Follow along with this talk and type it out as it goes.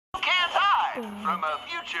Live from a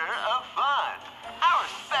future of fun. Our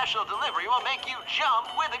special delivery will make you jump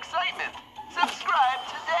with excitement. Subscribe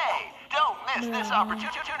today. Don't miss this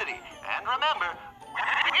opportunity. And remember,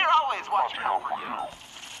 we're always watching out for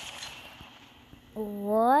you.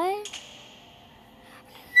 What?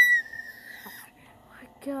 Oh my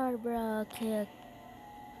god, bro. Okay.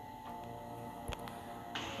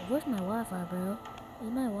 Where's my Wi-Fi, bro?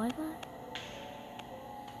 Is my Wi-Fi?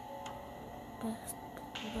 Best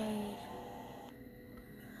way.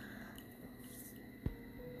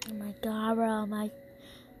 Oh my god, bro.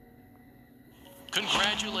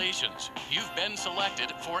 Congratulations. You've been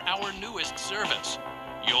selected for our newest service.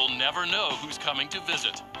 You'll never know who's coming to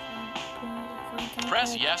visit.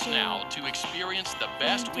 Press yes now to experience the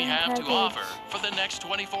best we have to offer for the next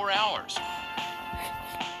 24 hours.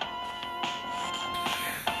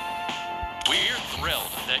 We're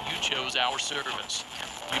thrilled that you chose our service.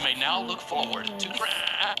 You may now look forward to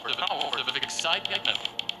hours of excitement.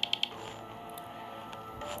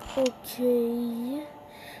 Okay.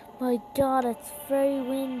 My god, it's very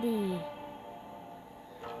windy.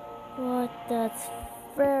 What? That's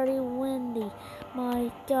very windy.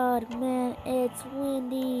 My god, man, it's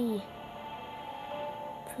windy.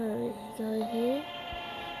 Probably go here.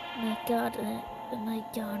 My god, man. My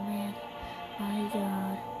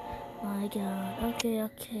god. My god. Okay,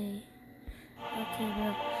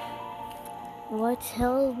 bro. What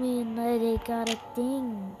tells me that they got a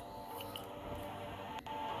thing?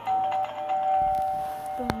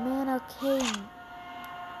 But man, okay.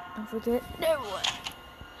 Don't forget. Never mind.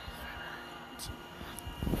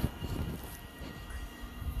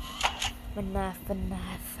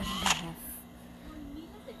 fnaf.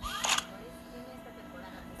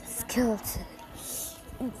 The skeleton.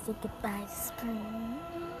 And say goodbye, spring.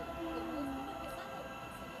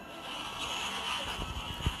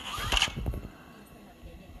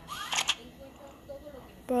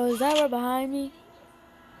 Bro, is that right behind me?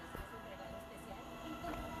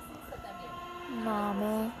 Nah,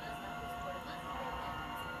 man.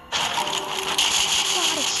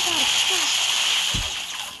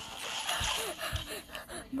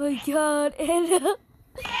 My god, Anna.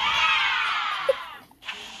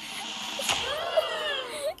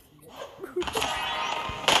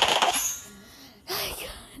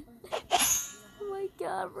 Oh my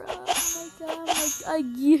god, bro. My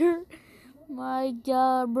gear. My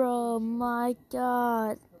god, bro. My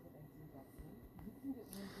god.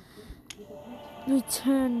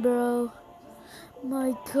 Return, bro.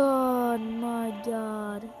 My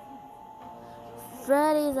god.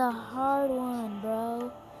 Freddy's a hard one,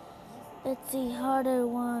 bro. It's the harder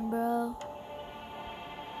one, bro.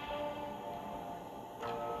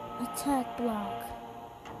 Attack block.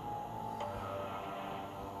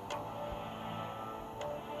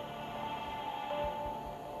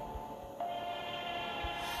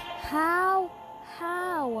 How,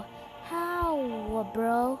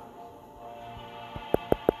 bro?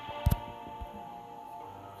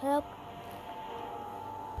 Help.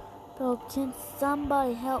 Bro, can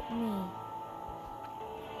somebody help me?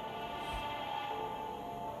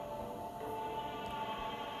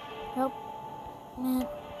 Help. Man.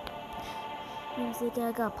 I think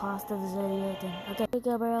I got past the video again. Okay, here we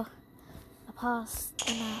go, bro. I paused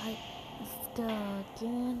and let's go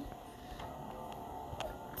again.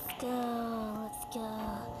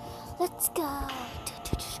 Let's go.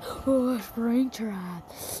 Oh, spring trap.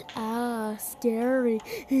 Ah, scary.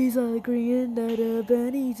 He's a green little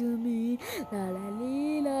bunny to me. La la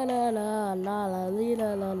lee, la la la la la lee,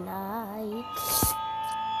 la la la.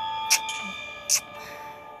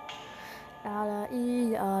 La la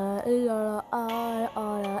e, la e, la I,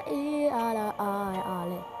 la e, la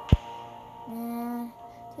I. Man,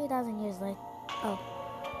 2,000 years later. Oh.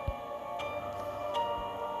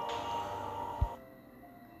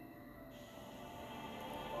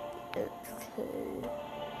 Okay.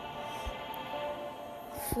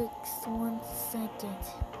 Fix 1 second.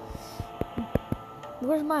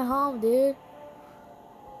 Where's my home, dude?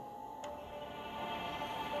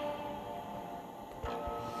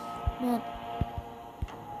 Man.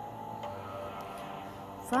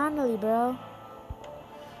 Finally, bro.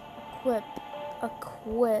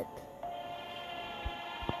 Equip.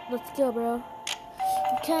 Let's go, bro.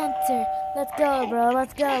 Cancer. Let's go, bro.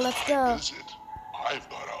 Let's go. I've got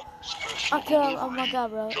a special Okay, oh my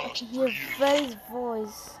god, bro. I can hear Freddy's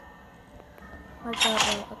voice. My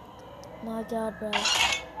god, bro. I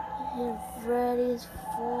hear Freddy's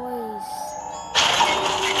voice.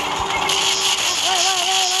 Wait.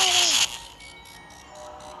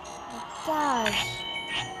 My gosh.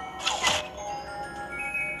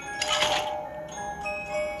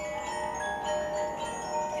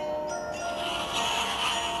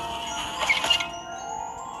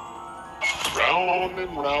 Round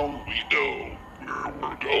and round we go. Where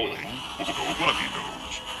we're going, nobody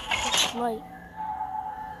knows. Right.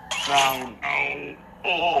 Now,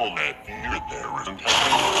 all that fear there isn't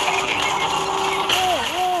happening.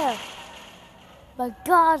 Yeah. My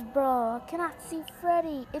gosh, bro. I cannot see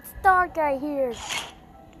Freddy. It's dark out here.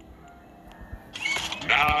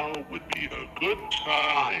 Now would be a good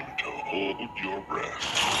time to hold your breath.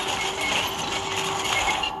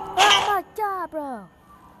 Oh my god, bro.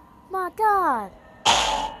 My god.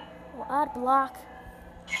 Oh, I'd block.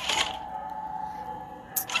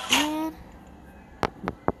 Man.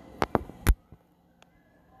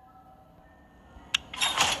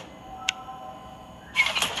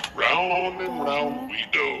 Round and round we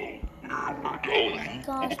go. Where we're going,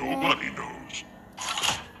 Gosh, nobody knows.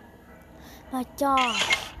 My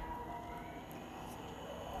gosh.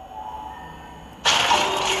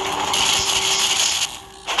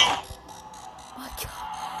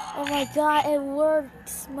 Oh my god, it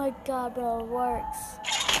works. My god, bro, it works.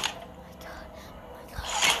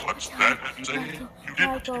 What's that saying? You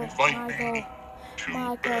didn't invite me. Too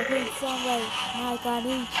Michael, hit bad. somebody. Michael, I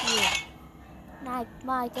need you.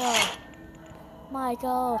 Michael.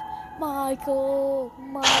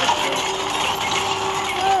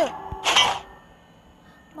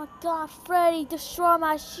 My god, Freddy, destroy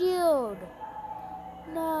my shield.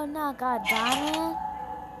 No, not God, diamond.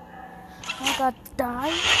 I got to die.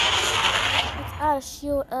 Let's add a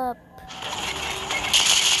shield up.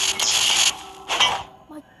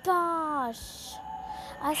 My gosh.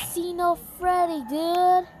 I see no Freddy,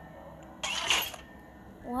 dude.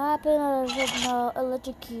 What happened to the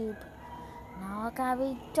electric cube? Now I gotta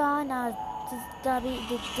be done. Now just gotta be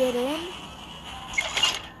to get in.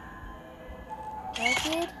 That's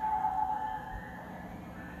it.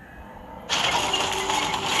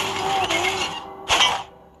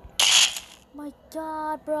 My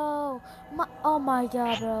god, bro. Oh my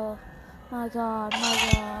god, bro. My god.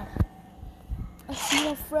 I see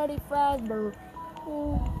a Freddy Fazbear.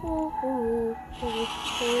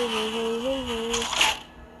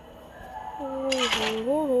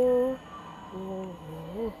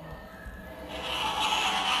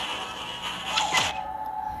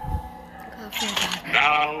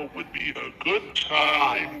 Now would be a good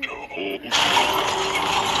time to hold your breath.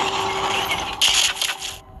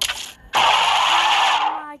 Oh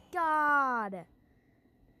my god.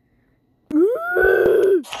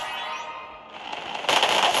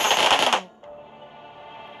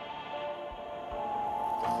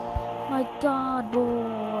 My god, boy.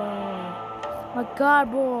 My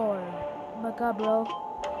god, boy. My god, bro.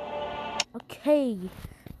 Okay.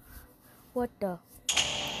 What the?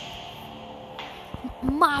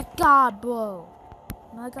 My god, bro.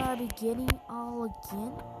 Am I gonna be getting all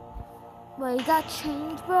again? Wait, it got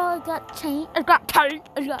changed, bro. It got changed.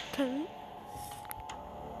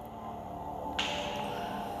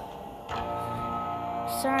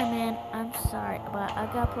 Sorry, man. I'm sorry, but I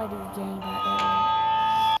gotta play this game.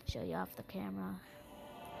 Show you off the camera.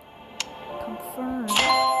 Confirm.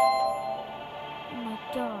 Oh my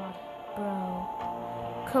god, bro.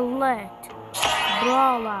 Collect.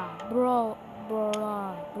 Brawler. Brawler.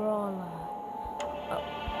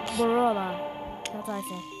 That's what I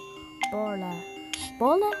said.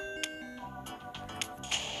 Brawler?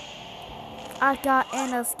 I got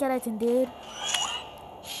a skeleton, dude.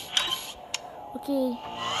 Okay.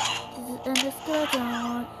 This is in the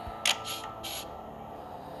skeleton.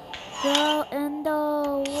 Girl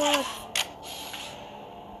Endo, what?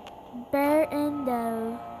 Bear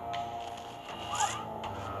Endo.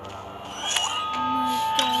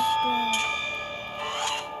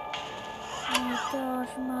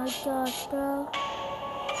 My gosh, bro.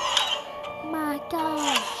 My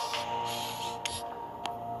gosh.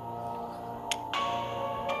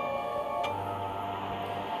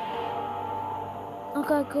 I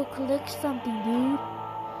gotta go collect something, dude.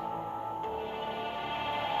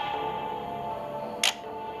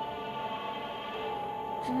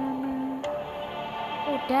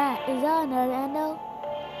 Oh, that. Is that another endo?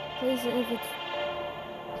 Please, if it's...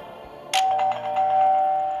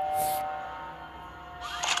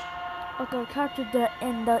 Okay, capture the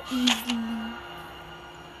endo easily.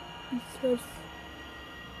 Because...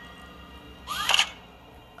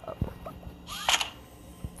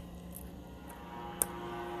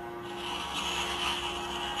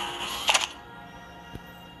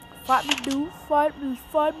 Fight me, dude. Fight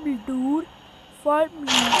me, dude. Fight me.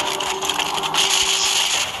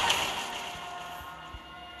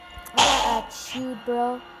 I gotta shoot,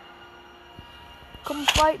 bro. Come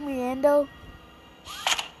fight me, Endo.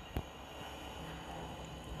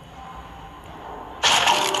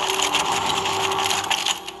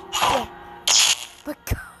 Yeah.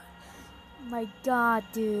 god,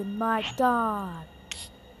 dude. My god.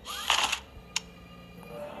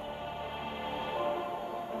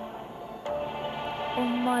 Oh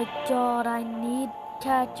my god, I need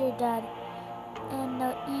character that and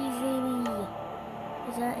easily.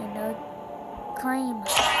 Is that in the claim?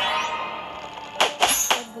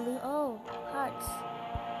 Blue. Oh, hearts.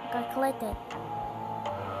 I got collected.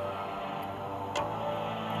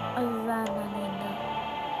 I ran on in the.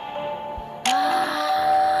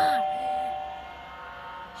 Ah!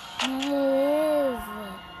 Live.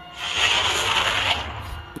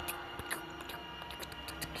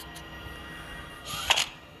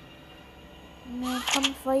 Man,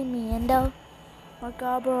 come fight me, Endo. My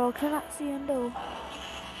god, bro, I cannot see Endo.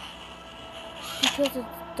 Because it's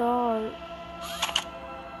dark.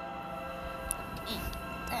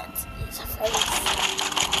 That's his face.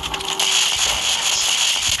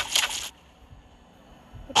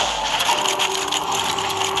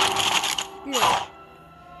 Yeah.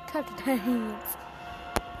 Cut the hands.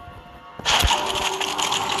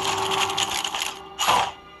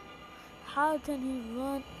 How can he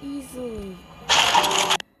run easily?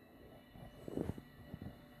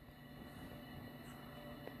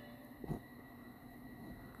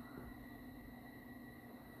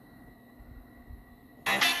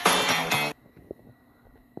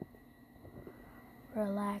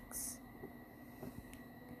 Relax.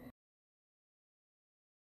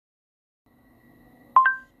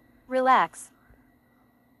 Relax.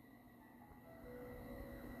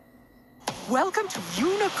 Welcome to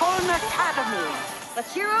Unicorn Academy.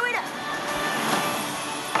 Let's hero it up.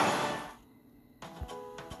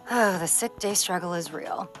 Oh, the sick day struggle is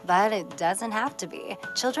real, but it doesn't have to be.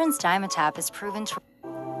 Children's Dimetap is proven to...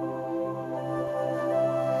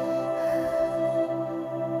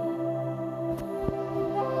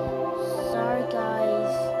 Sorry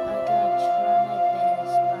guys, I gotta try my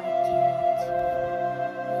best, but I can't.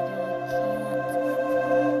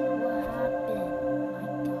 What happened? My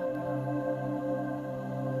god, bro.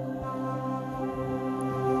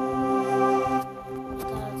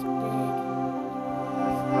 God, it's big.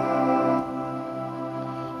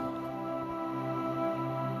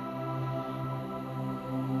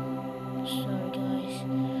 Sorry guys,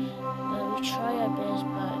 we try our best,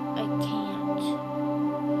 but